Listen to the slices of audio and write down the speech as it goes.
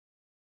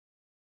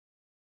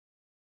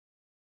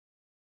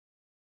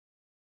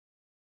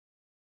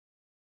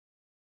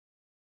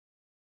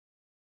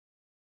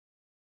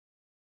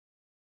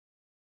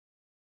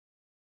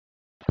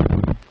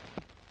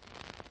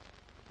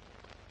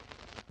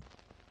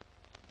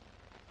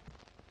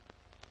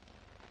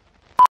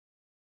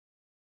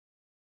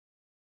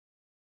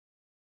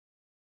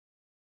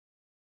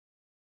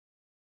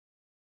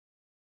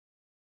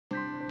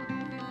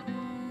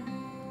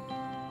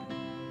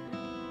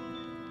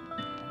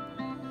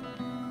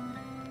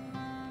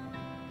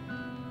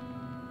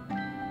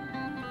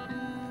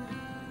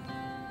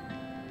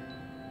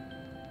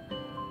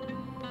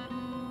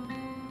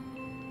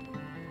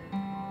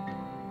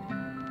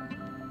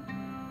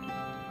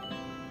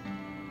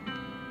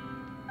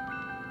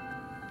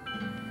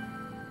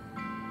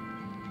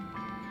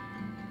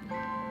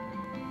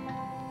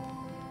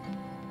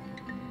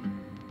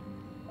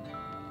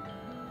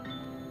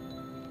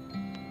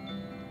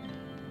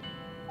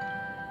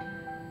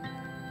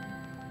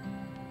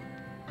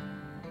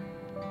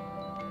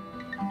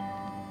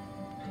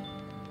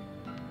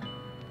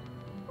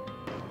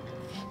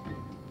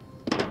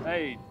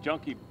Hey,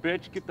 junkie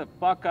bitch, get the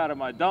fuck out of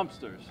my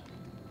dumpsters.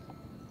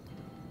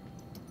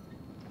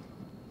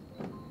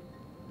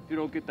 If you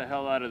don't get the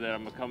hell out of there,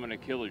 I'm gonna come in and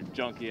kill your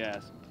junkie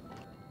ass.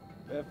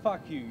 Man,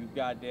 fuck you, you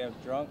goddamn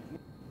drunk.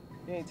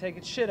 You ain't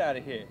taking shit out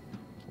of here.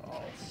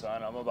 Oh,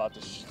 son, I'm about to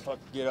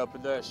fucking get up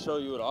in there and show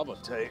you what I'm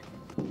gonna take.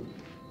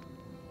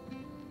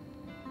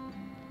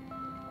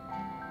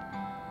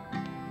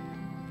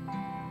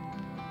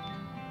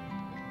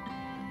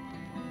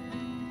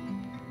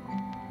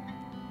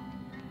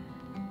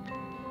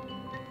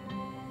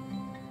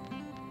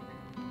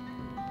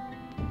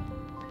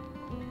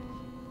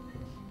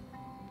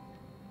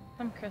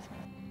 From Christmas.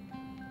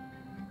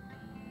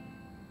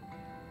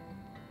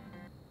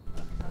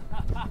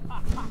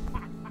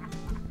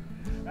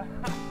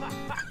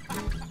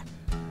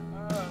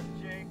 Oh,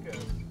 Jacob.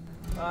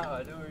 Oh,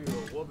 I knew you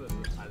were a woman,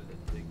 but I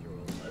didn't think you were a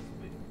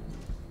lesbian.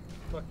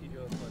 Fuck you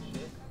doing my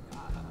shit?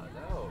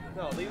 No.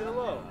 No, leave it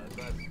alone.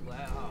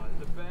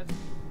 The best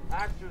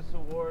actress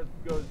award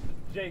goes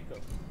to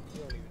Jacob.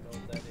 You don't even know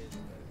what that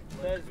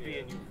is.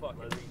 Lesbian, you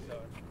fucking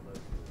retard.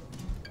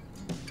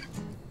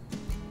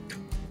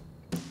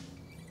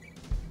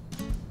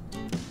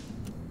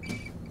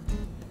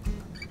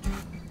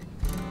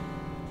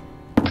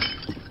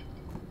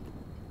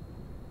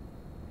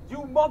 You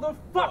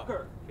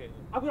motherfucker! Okay.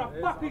 I'm gonna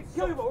fucking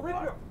kill you, but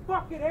rip your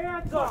fucking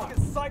hands off!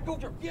 Fucking psycho,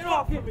 get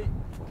off of me!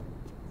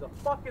 It's a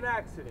fucking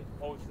accident.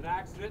 Oh, it's an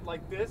accident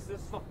like this?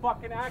 This is a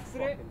fucking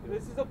accident?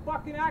 This is a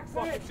fucking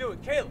accident? Fucking do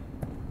it, Caleb!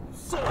 You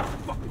son of a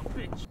fucking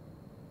bitch!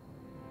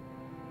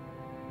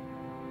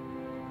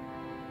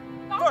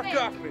 Stop Fuck it!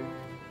 off me!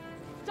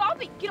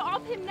 Stop it! Get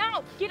off him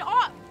now! Get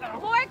off!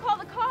 Before I call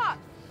the cops!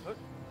 What?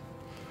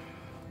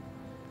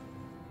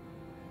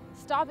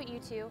 Stop it, you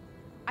two.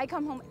 I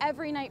come home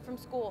every night from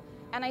school,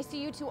 and I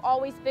see you two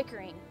always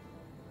bickering.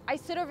 I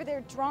sit over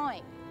there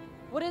drawing.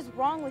 What is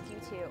wrong with you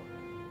two?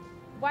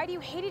 Why do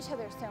you hate each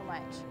other so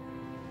much?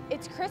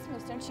 It's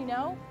Christmas, don't you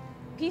know?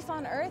 Peace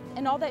on earth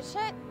and all that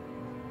shit.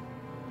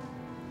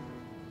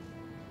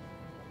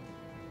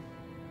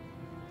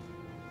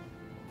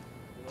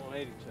 We don't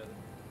hate each other.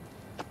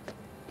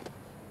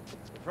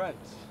 We're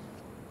friends.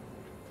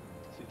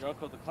 See,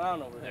 Drunko the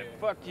Clown over here.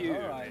 Fuck you.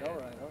 All right.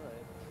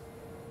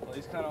 Well,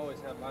 he's kind of always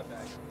had my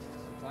back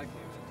since I came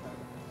in town.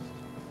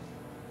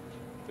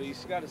 But you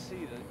just got to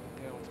see that,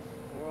 you know,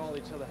 we're all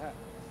each other happy.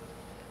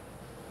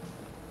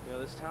 You know,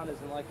 this town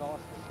isn't like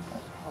Austin. It's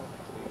not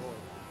like New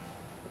York.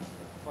 The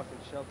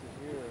fucking shelters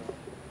here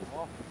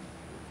are awful.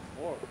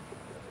 Horrible.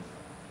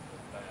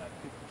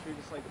 People treat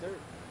us like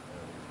dirt.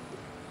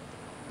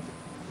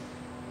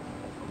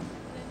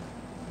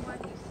 Why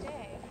do you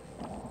stay?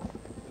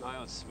 I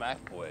own Smack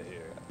Boy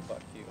here.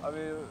 Fuck you. I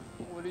mean,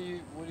 what are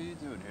you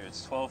doing here?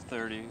 It's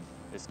 12:30.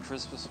 It's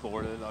Christmas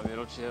morning. I mean,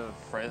 don't you have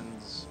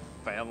friends,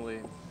 family?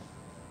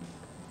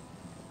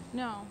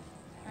 No,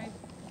 I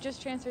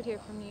just transferred here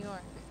from New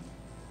York.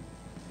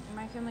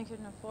 My family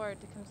couldn't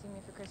afford to come see me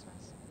for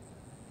Christmas.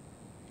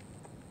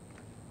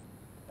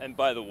 And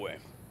by the way,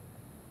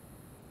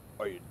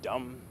 are you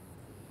dumb?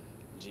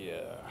 Do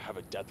you have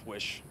a death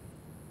wish?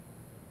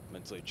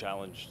 Mentally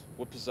challenged?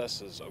 What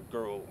possesses a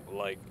girl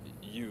like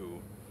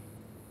you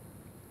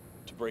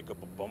to break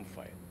up a bum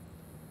fight?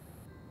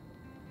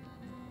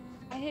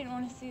 I didn't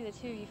want to see the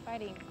two of you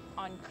fighting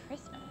on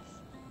Christmas.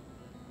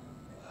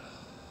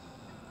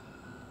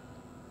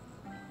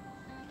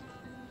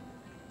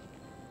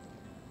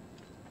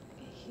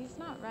 He's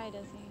not right,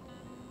 is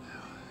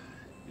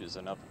he? He's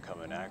an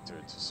up-and-coming actor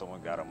until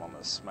someone got him on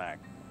the smack.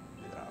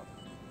 You know,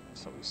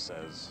 so he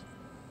says.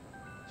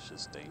 It's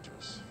just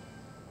dangerous.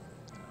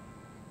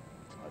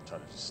 I try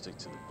to just stick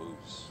to the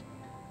booze.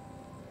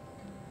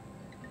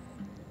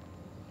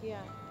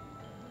 Yeah.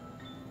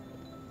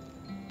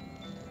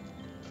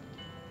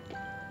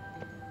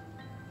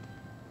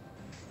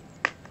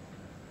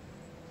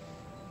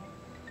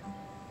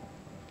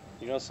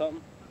 You know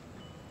something?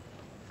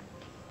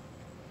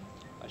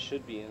 I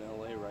should be in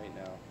LA right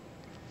now.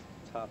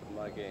 Top of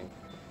my game.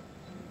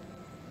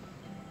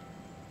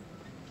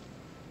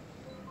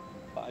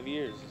 5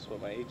 years is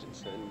what my agent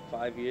said. In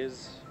 5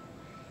 years,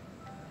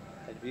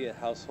 I'd be a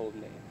household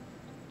name.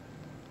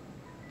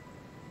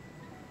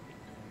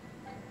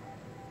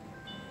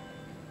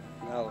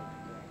 Now look at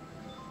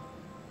me.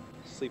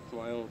 Sleep in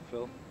my own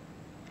filth.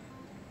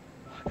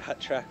 I got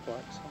track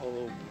marks all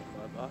over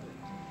my body.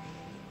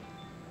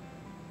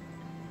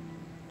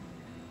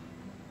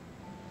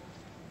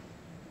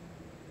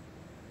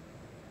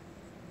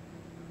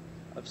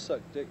 I've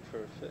sucked dick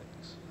for a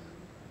fix.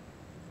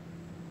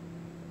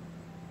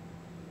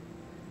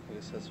 I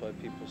guess that's why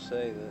people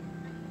say that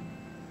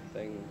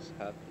things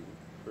happen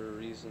for a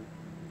reason.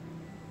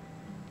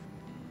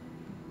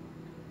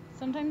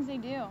 Sometimes they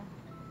do.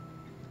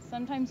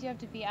 Sometimes you have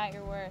to be at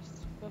your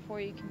worst before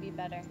you can be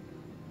better.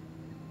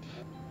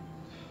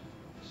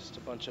 Just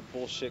a bunch of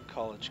bullshit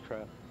college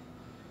crap.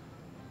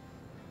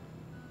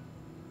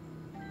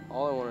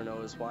 All I want to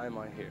know is why am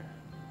I here?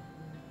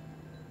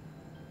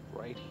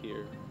 Right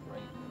here,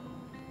 right now.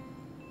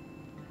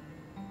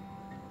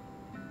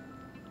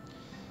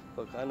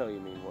 Look, I know you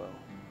mean well.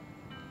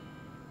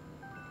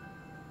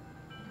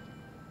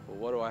 But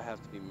what do I have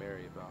to be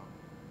merry about?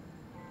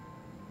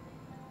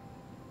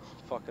 I'm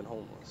fucking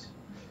homeless.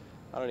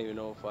 I don't even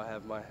know if I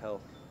have my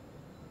health.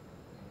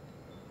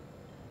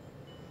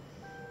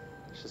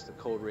 It's just the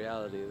cold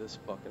reality of this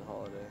fucking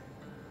holiday.